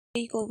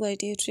My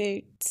dear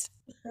friends,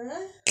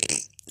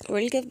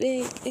 welcome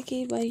back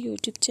again my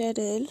YouTube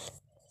channel.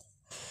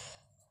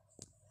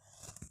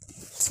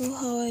 So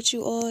how are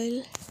you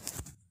all?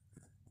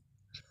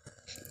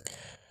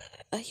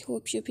 I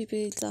hope you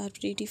people are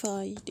pretty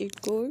fine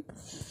and good.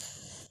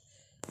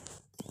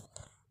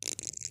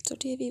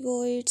 Today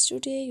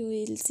today you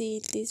will see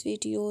in this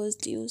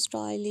videos new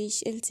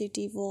stylish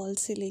LCD wall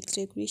ceiling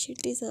decoration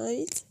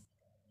designs.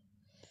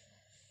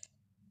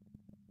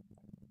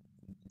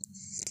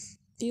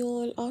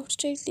 New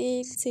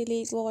outstanding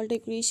ceiling wall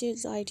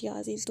decorations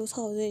ideas in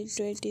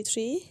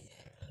 2023.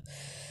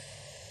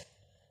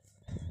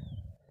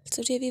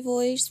 So dear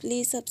viewers,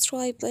 please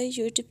subscribe my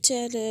YouTube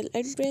channel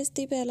and press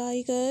the bell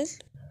icon.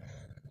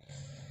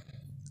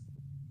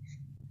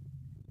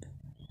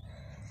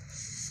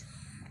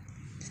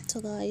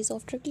 So guys,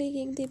 after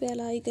clicking the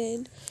bell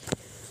icon,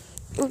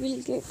 you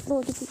will get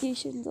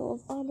notifications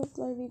of all of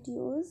my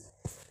videos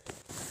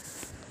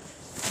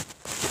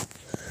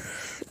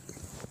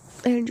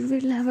and you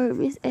will never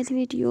miss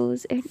any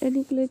videos and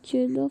any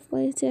collection of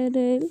my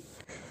channel.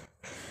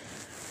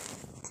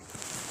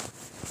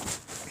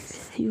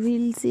 You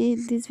will see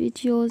in these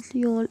videos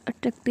your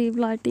attractive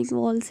lighting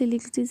wall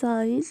ceiling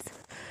designs,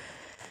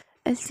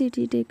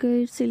 LCD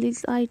decor ceiling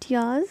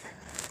ideas.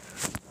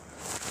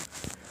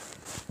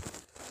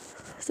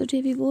 So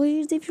dear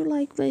viewers, if you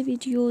like my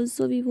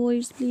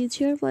videos, please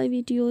share my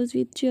videos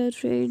with your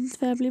friends,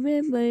 family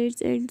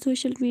members and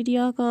social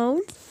media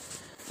accounts.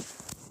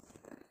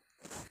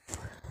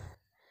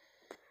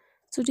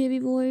 So dear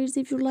viewers,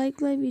 if you like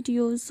my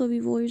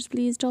videos,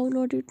 please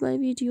download it my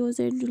videos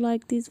and you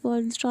like this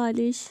one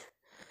stylish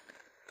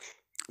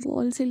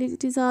wall ceiling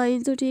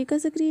design. So take a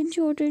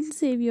screenshot and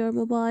save your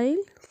mobile.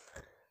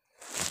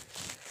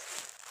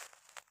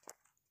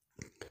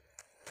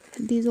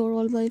 These are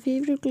all my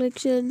favorite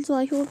collections. So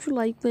I hope you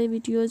like my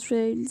videos,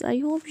 friends. I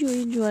hope you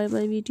enjoy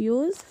my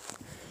videos.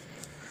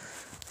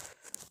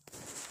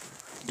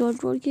 Don't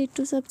forget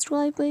to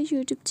subscribe my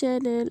YouTube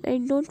channel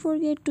and don't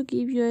forget to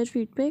give your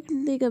feedback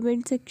in the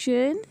comment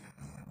section.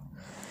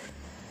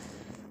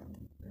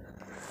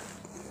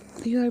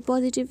 Your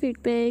positive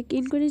feedback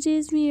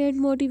encourages me and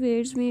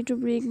motivates me to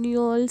bring new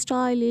all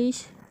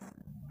stylish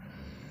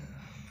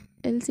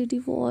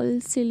LCD wall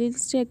ceiling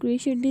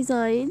decoration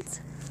designs.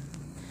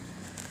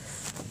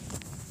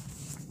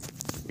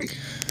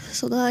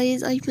 So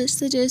guys, I must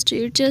suggest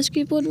you just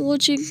keep on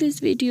watching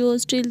these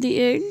videos till the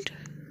end.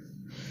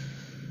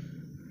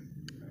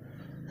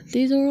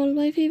 These are all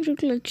my favorite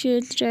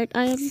collections that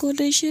I am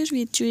gonna share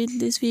with you in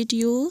this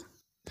video.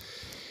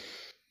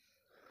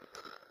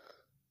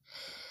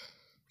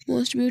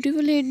 Most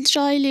beautiful and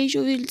stylish,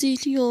 you will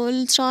see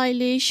all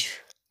stylish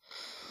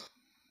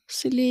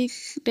ceiling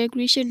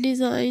decoration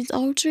designs,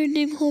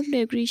 outstanding home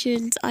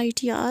decorations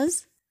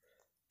ideas.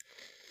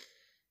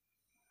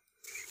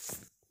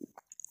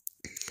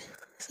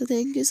 So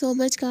thank you so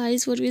much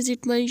guys for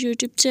visit my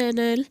YouTube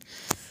channel.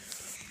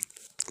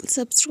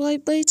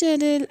 Subscribe my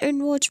channel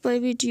and watch my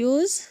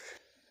videos.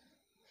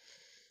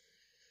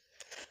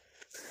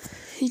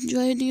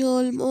 Enjoy the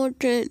all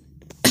modern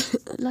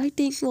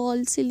lighting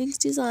wall ceilings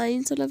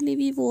designs. So lovely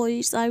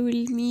viewers, I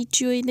will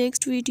meet you in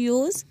next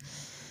videos.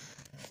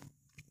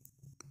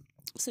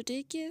 So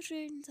take care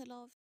friends. I love